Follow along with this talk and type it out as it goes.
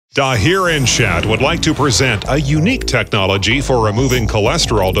Dahir Insaat would like to present a unique technology for removing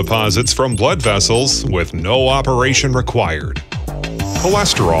cholesterol deposits from blood vessels with no operation required.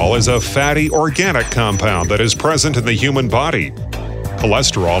 Cholesterol is a fatty organic compound that is present in the human body.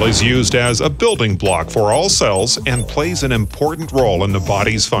 Cholesterol is used as a building block for all cells and plays an important role in the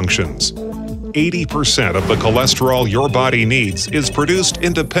body's functions. 80% of the cholesterol your body needs is produced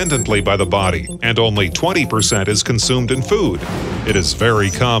independently by the body, and only 20% is consumed in food. It is very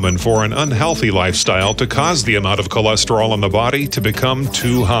common for an unhealthy lifestyle to cause the amount of cholesterol in the body to become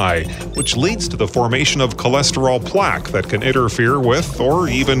too high, which leads to the formation of cholesterol plaque that can interfere with or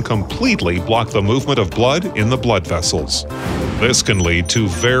even completely block the movement of blood in the blood vessels. This can lead to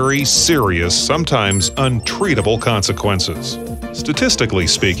very serious, sometimes untreatable consequences. Statistically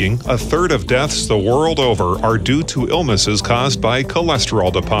speaking, a third of deaths the world over are due to illnesses caused by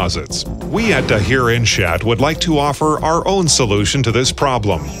cholesterol deposits. We at Dahir Insaat would like to offer our own solution to this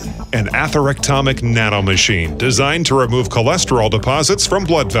problem: an atherectomic nanomachine designed to remove cholesterol deposits from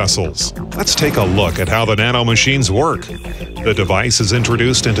blood vessels. Let's take a look at how the nanomachines work. The device is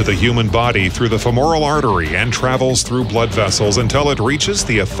introduced into the human body through the femoral artery and travels through blood vessels until it reaches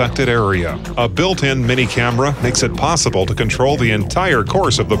the affected area. A built-in mini camera makes it possible to control the entire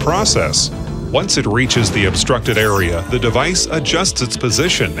course of the process. Once it reaches the obstructed area, the device adjusts its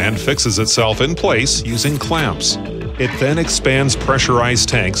position and fixes itself in place using clamps. It then expands pressurized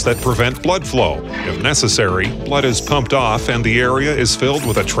tanks that prevent blood flow. If necessary, blood is pumped off and the area is filled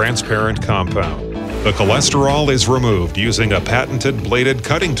with a transparent compound. The cholesterol is removed using a patented bladed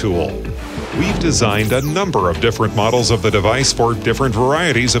cutting tool. We've designed a number of different models of the device for different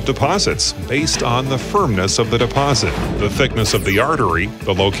varieties of deposits based on the firmness of the deposit, the thickness of the artery,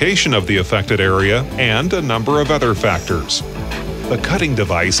 the location of the affected area, and a number of other factors. The cutting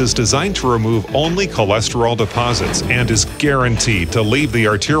device is designed to remove only cholesterol deposits and is guaranteed to leave the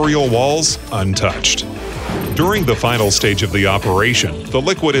arterial walls untouched. During the final stage of the operation, the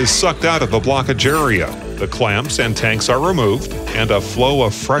liquid is sucked out of the blockage area, the clamps and tanks are removed, and a flow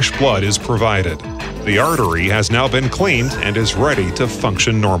of fresh blood is provided. The artery has now been cleaned and is ready to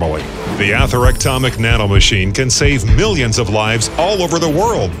function normally. The atherectomic nanomachine can save millions of lives all over the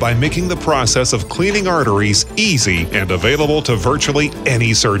world by making the process of cleaning arteries easy and available to virtually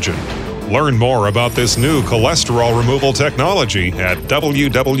any surgeon. Learn more about this new cholesterol removal technology at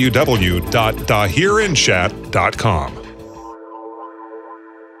www.dahirinsat.com.